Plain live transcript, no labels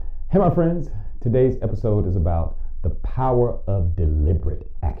Hey, my friends, today's episode is about the power of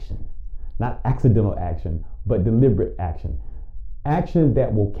deliberate action. Not accidental action, but deliberate action. Action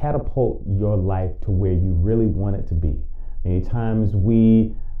that will catapult your life to where you really want it to be. Many times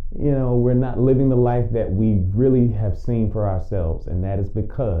we're not living the life that we really have seen for ourselves, and that is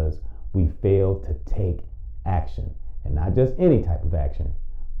because we fail to take action. And not just any type of action,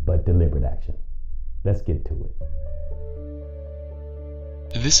 but deliberate action. Let's get to it.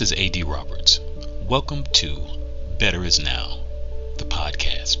 This is A.D. Roberts. Welcome to Better Is Now, the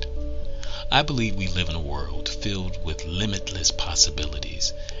podcast. I believe we live in a world filled with limitless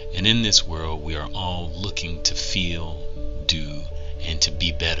possibilities, and in this world we are all looking to feel, do, and to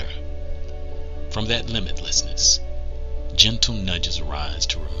be better. From that limitlessness, gentle nudges arise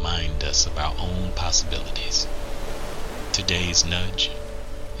to remind us of our own possibilities. Today's nudge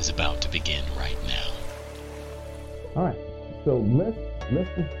is about to begin right now. All right, so let's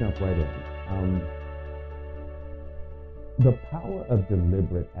just jump right in. The power of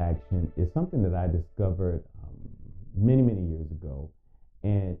deliberate action is something that I discovered many years ago,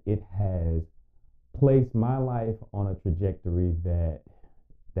 and it has placed my life on a trajectory that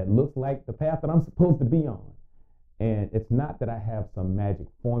looks like the path that I'm supposed to be on. And it's not that I have some magic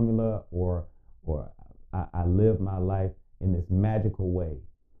formula or I live my life in this magical way,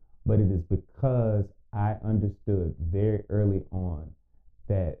 but it is because I understood very early on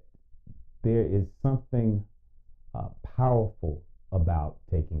that there is something powerful about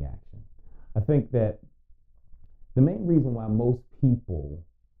taking action. I think that the main reason why most people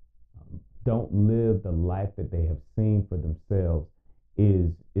don't live the life that they have seen for themselves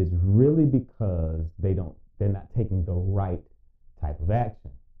is really because they're not taking the right type of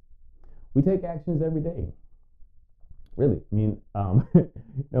action. We take actions every day. Really, I mean,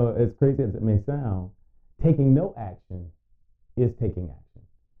 as crazy as it may sound, taking no action is taking action.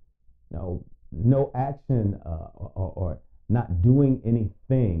 No action or not doing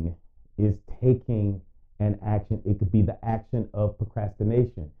anything is taking an action. It could be the action of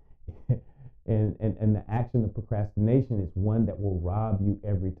procrastination. and the action of procrastination is one that will rob you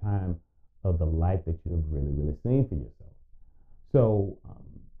every time of the life that you have really seen for yourself. So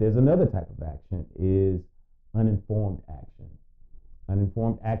there's another type of action is uninformed action.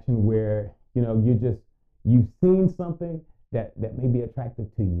 Uninformed action where, you've seen something that may be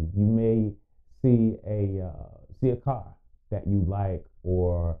attractive to you. You may see a car that you like,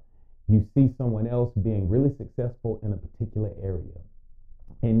 or you see someone else being really successful in a particular area,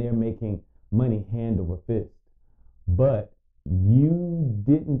 and they're making money hand over fist. But you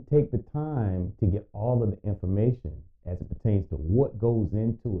didn't take the time to get all of the information as it pertains to what goes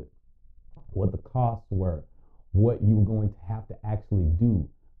into it, what the costs were, what you were going to have to actually do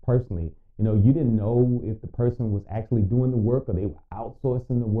personally. You didn't know if the person was actually doing the work or they were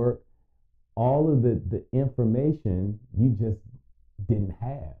outsourcing the work. All of the information you just didn't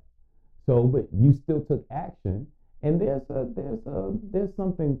have. So, but you still took action. And there's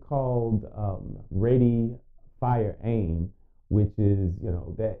something called ready, fire, aim, which is,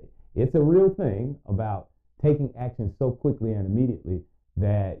 that it's a real thing about taking action so quickly and immediately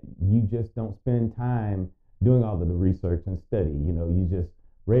that you just don't spend time doing all of the research and study. You just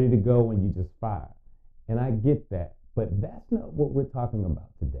ready to go and you just fire. And I get that, but that's not what we're talking about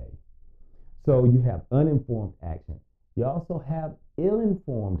today. So you have uninformed action. You also have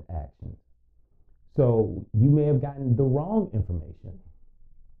ill-informed action. So you may have gotten the wrong information.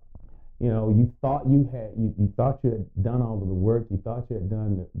 You thought you had done all of the work. You thought you had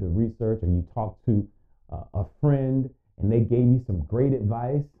done the research, or you talked to a friend and they gave you some great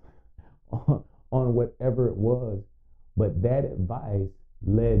advice on whatever it was. But that advice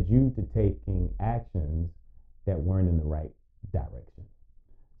led you to taking actions that weren't in the right direction.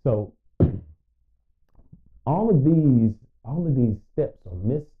 So all of these steps or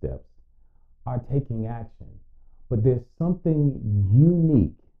missteps are taking action. But there's something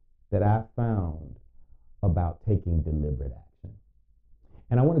unique that I found about taking deliberate action.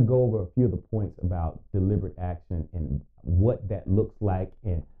 And I want to go over a few of the points about deliberate action and what that looks like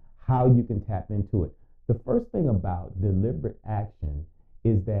and how you can tap into it. The first thing about deliberate action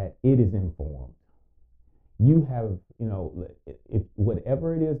is that it is informed. You have, if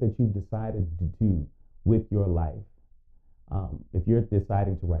whatever it is that you've decided to do with your life, if you're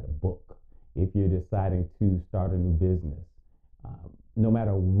deciding to write a book, if you're deciding to start a new business, no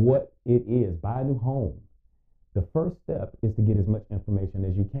matter what it is, buy a new home, the first step is to get as much information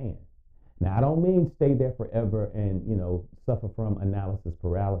as you can. Now, I don't mean stay there forever and, suffer from analysis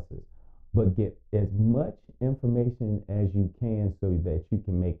paralysis, but get as much information as you can so that you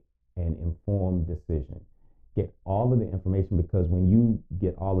can make an informed decision. Get all of the information, because when you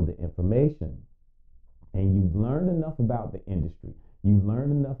get all of the information and you've learned enough about the industry, you've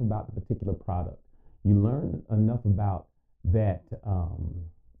learned enough about the particular product, you learn enough about that.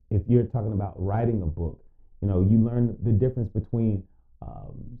 If you're talking about writing a book, you learn the difference between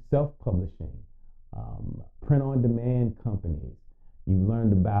self-publishing, print-on-demand companies. You've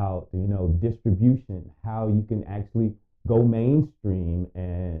learned about, distribution, how you can actually go mainstream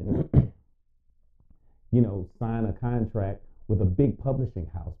and, sign a contract with a big publishing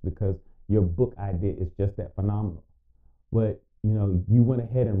house because your book idea is just that phenomenal. But, you went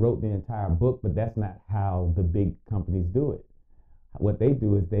ahead and wrote the entire book, but that's not how the big companies do it. What they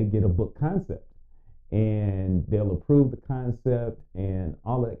do is they get a book concept and they'll approve the concept and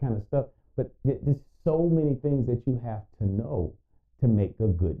all of that kind of stuff. But there's so many things that you have to know to make a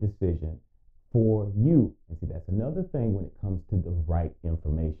good decision for you. And see, that's another thing when it comes to the right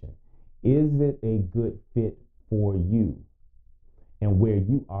information. Is it a good fit for you and where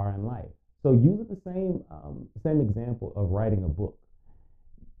you are in life? So use the same example of writing a book.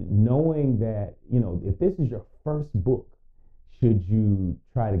 Knowing that, if this is your first book, should you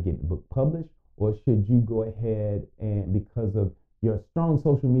try to get the book published, or should you go ahead and, because of your strong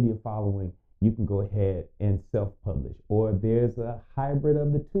social media following, you can go ahead and self-publish, or there's a hybrid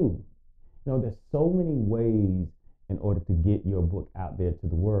of the two. There's so many ways in order to get your book out there to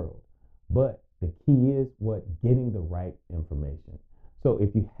the world. But the key is getting the right information. So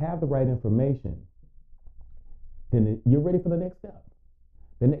if you have the right information, then you're ready for the next step.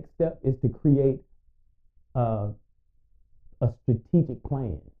 The next step is to create a strategic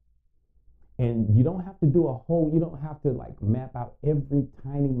plan. And you don't have to you don't have to map out every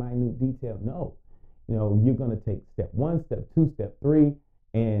tiny, minute detail. No, you're going to take step 1, step 2, step 3,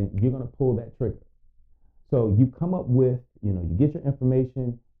 and you're going to pull that trigger. So you come up with, you get your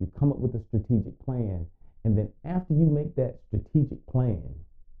information, you come up with a strategic plan. And then after you make that strategic plan,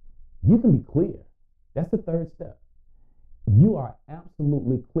 you can be clear. That's the third step. You are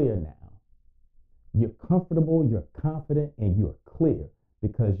absolutely clear now. You're comfortable, you're confident, and you're clear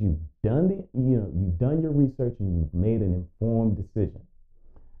because you've done your research and you've made an informed decision.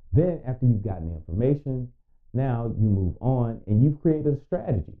 Then after you've gotten the information, now you move on and you've created a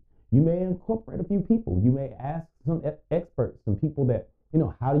strategy. You may incorporate a few people. You may ask some experts, some people that,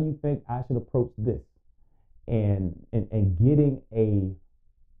 how do you think I should approach this? And getting a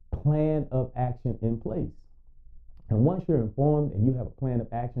plan of action in place. And once you're informed and you have a plan of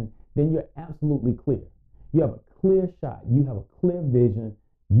action, then you're absolutely clear. You have a clear shot. You have a clear vision.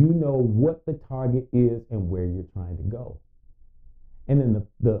 You know what the target is and where you're trying to go. And then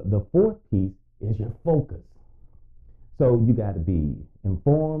the fourth piece is your focus. So you got to be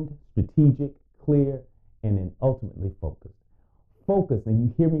informed, strategic, clear, and then ultimately focused. Focus, and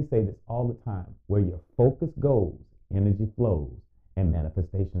you hear me say this all the time, where your focus goes, energy flows, and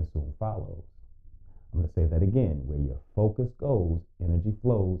manifestation soon follows. I'm going to say that again. Where your focus goes, energy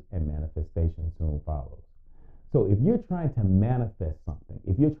flows, and manifestation soon follows. So if you're trying to manifest something,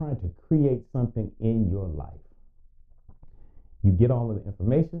 if you're trying to create something in your life, you get all of the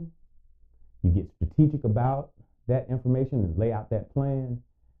information, you get strategic about that information and lay out that plan.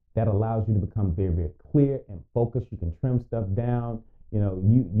 That allows you to become very, very clear and focused. You can trim stuff down.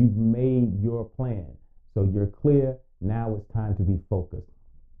 You've made your plan. So you're clear. Now it's time to be focused.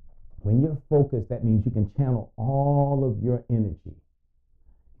 When you're focused, that means you can channel all of your energy.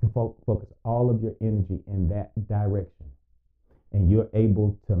 You can focus all of your energy in that direction. And you're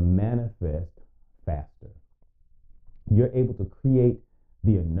able to manifest faster. You're able to create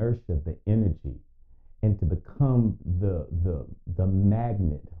the inertia, the energy, and to become the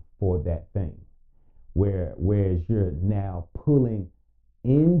magnet for that thing. Whereas you're now pulling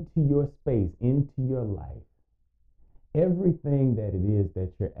into your space, into your life, everything that it is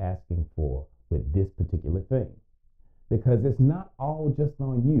that you're asking for with this particular thing. Because it's not all just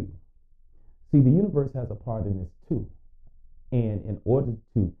on you. See, the universe has a part in this too. And in order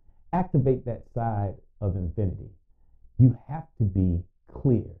to activate that side of infinity, you have to be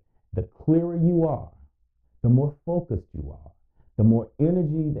clear. The clearer you are, the more focused you are, the more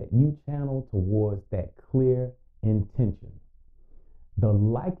energy that you channel towards that clear intention, the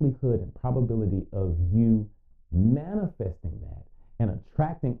likelihood and probability of you manifesting that and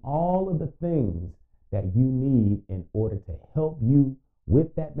attracting all of the things that you need in order to help you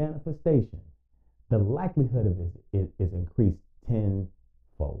with that manifestation, the likelihood of it is increased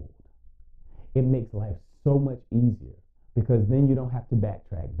tenfold. It makes life so much easier because then you don't have to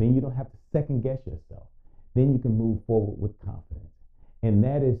backtrack. Then you don't have to second guess yourself. Then you can move forward with confidence. And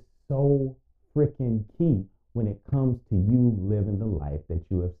that is so freaking key when it comes to you living the life that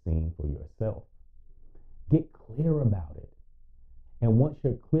you have seen for yourself. Get clear about it. And once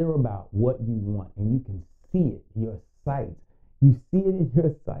you're clear about what you want and you can see it, your sight, you see it in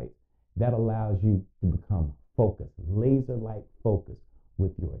your sight, that allows you to become focused, laser-like focus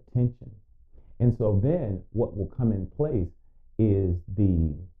with your attention. And so then what will come in place is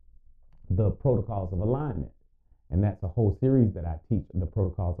the protocols of alignment. And that's a whole series that I teach, the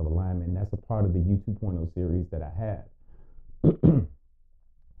protocols of alignment. And that's a part of the U 2.0 series that I have.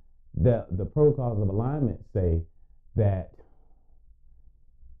 The protocols of alignment say that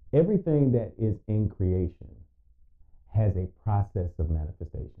everything that is in creation has a process of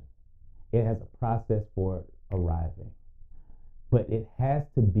manifestation. It has a process for arriving, but it has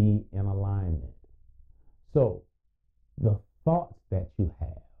to be in alignment. So the thoughts that you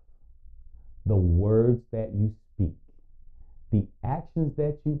have, the words that you speak, the actions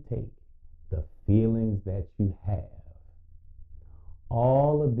that you take, the feelings that you have,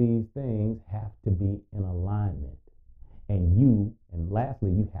 all of these things have to be in alignment. And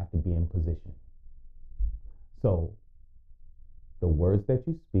lastly, you have to be in position. So the words that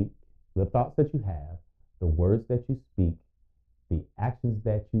you speak, the thoughts that you have, the words that you speak, the actions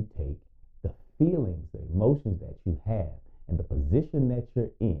that you take, the feelings, the emotions that you have, and the position that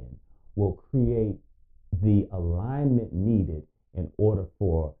you're in will create the alignment needed in order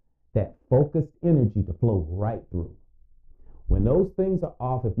for that focused energy to flow right through. When those things are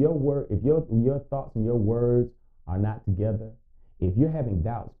off, if your thoughts and your words are not together, if you're having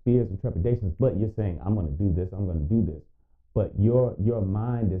doubts, fears, and trepidations, but you're saying, I'm going to do this, I'm going to do this, but your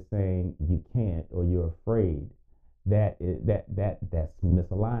mind is saying you can't, or you're afraid, that's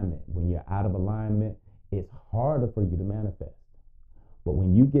misalignment. When you're out of alignment, it's harder for you to manifest. But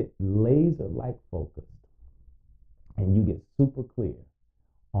when you get laser-like focused and you get super clear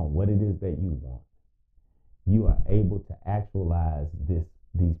on what it is that you want, you are able to actualize these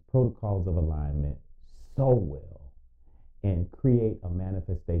protocols of alignment so well and create a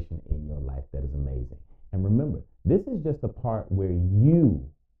manifestation in your life that is amazing. And remember, this is just the part where you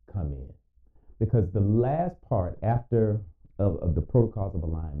come in, because the last part after of the protocols of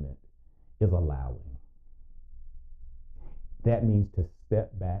alignment is allowing. That means to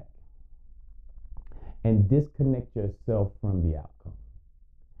step back and disconnect yourself from the outcome.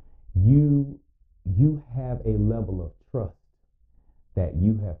 You have a level of trust that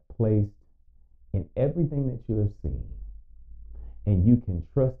you have placed in everything that you have seen, and you can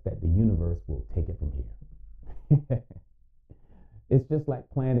trust that the universe will take it from here. It's just like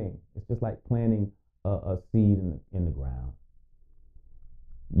planting. It's just like planting a seed in the ground.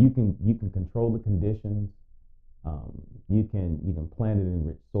 You can control the conditions. You can plant it in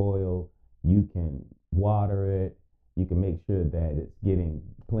rich soil. You can water it. You can make sure that it's getting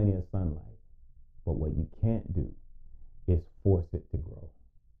plenty of sunlight. But what you can't do is force it to grow.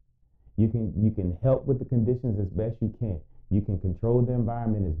 You can help with the conditions as best you can. You can control the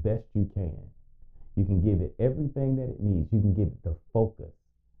environment as best you can. You can give it everything that it needs. You can give it the focus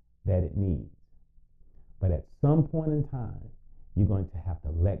that it needs. But at some point in time, you're going to have to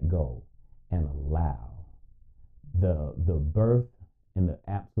let go and allow the birth and the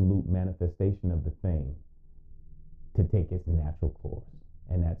absolute manifestation of the thing to take its natural course.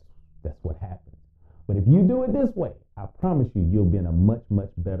 And that's what happens. But if you do it this way, I promise you'll be in a much,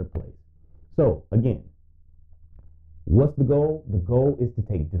 much better place. So again, what's the goal? The goal is to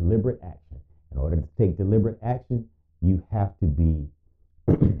take deliberate action. In order to take deliberate action, you have to be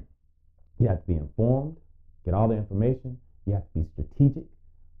informed, get all the information. You have to be strategic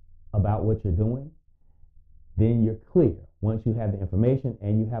about what you're doing. Then you're clear. Once you have the information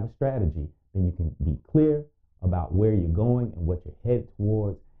and you have a strategy, then you can be clear about where you're going and what you're headed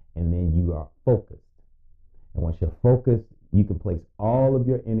towards, and then you are focused. And once you're focused, you can place all of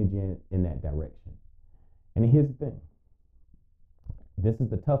your energy in that direction. And here's the thing. This is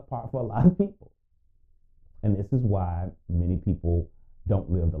the tough part for a lot of people. And this is why many people don't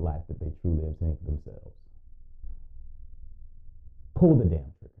live the life that they truly have seen for themselves. Pull the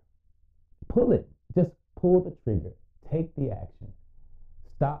damn trigger. Pull it. Just pull the trigger. Take the action.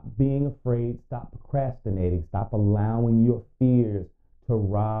 Stop being afraid. Stop procrastinating. Stop allowing your fears to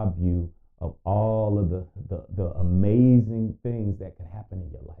rob you of all of the amazing things that can happen in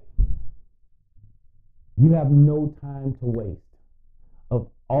your life. You have no time to waste. Of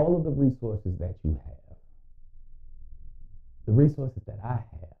all of the resources that you have, the resources that I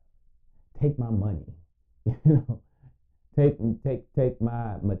have, take my money, take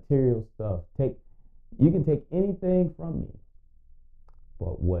my material stuff, you can take anything from me.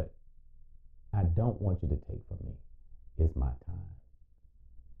 But what I don't want you to take from me is my time.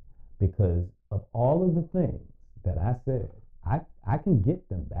 Because of all of the things that I said, I can get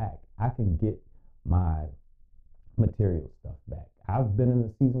them back. I can get my material stuff back. I've been in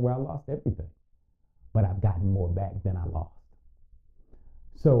a season where I lost everything, but I've gotten more back than I lost.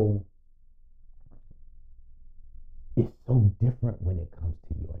 So it's so different when it comes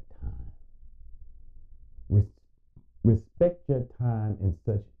to your time. Respect your time in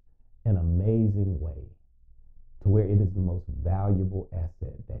such an amazing way to where it is the most valuable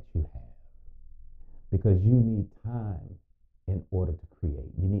asset that you have. Because you need time in order to create.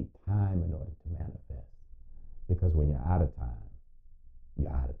 You need time in order to manifest. Because when you're out of time,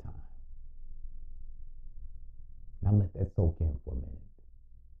 you're out of time. Now let that soak in for a minute.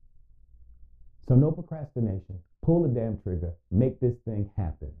 So no procrastination. Pull the damn trigger. Make this thing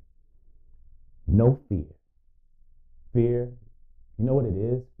happen. No fear. Fear, you know what it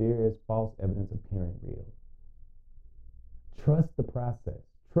is? Fear is false evidence appearing real. Trust the process.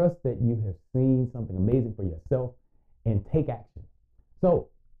 Trust that you have seen something amazing for yourself and take action. So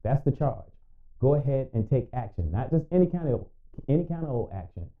that's the charge. Go ahead and take action. Not just any kind of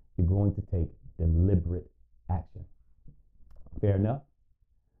action. You're going to take deliberate action. Fair enough?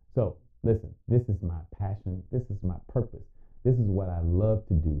 So listen, this is my passion. This is my purpose. This is what I love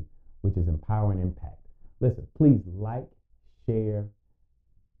to do, which is empower and impact. Listen, please like, share,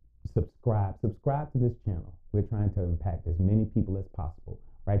 subscribe. Subscribe to this channel. We're trying to impact as many people as possible.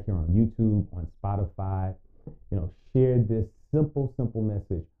 Right here on YouTube, on Spotify. Share this simple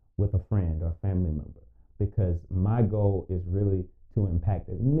message with a friend or family member, because my goal is really to impact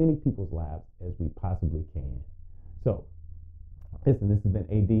as many people's lives as we possibly can. So, listen, this has been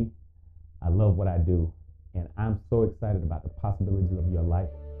AD. I love what I do, and I'm so excited about the possibilities of your life.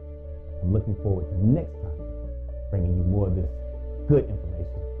 I'm looking forward to next time bringing you more of this good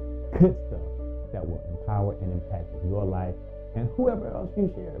information, good stuff that will empower and impact your life and whoever else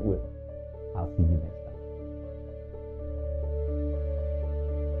you share it with. I'll see you next time.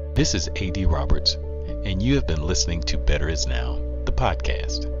 This is AD Roberts, and you have been listening to Better Is Now, the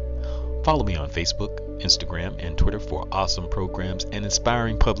podcast. Follow me on Facebook, Instagram, and Twitter for awesome programs and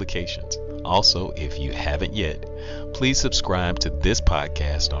inspiring publications. Also, if you haven't yet, please subscribe to this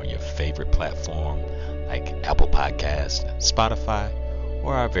podcast on your favorite platform like Apple Podcasts, Spotify,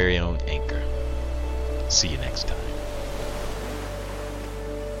 or our very own Anchor. See you next time.